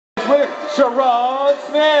winner, Sharon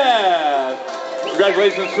Smith.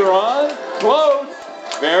 Congratulations, Sharon. Close.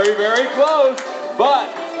 Very, very close. But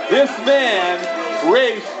this man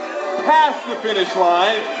raced past the finish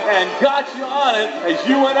line and got you on it as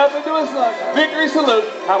you went up into a victory salute.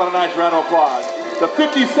 How about a nice round of applause? The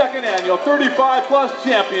 52nd annual 35+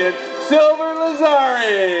 champion, Silver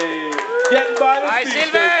Lazzari. Getting by the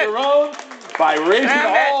speed there, Sharon, by racing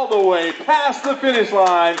all the way past the finish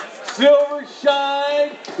line. Silver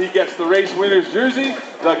shine. He gets the race winner's jersey,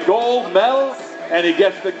 the gold medal, and he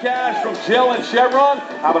gets the cash from Jill and Chevron.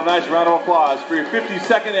 How about a nice round of applause for your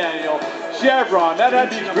 52nd annual Chevron Manhattan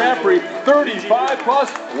Beach Grand Prix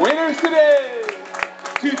 35+ winners today,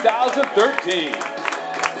 2013.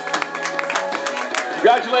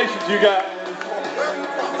 Congratulations, you guys.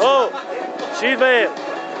 Oh, she's bad.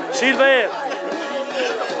 She's bad.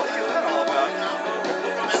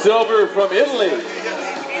 Silver from Italy.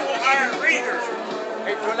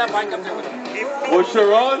 Well,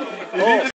 Sharon, you need to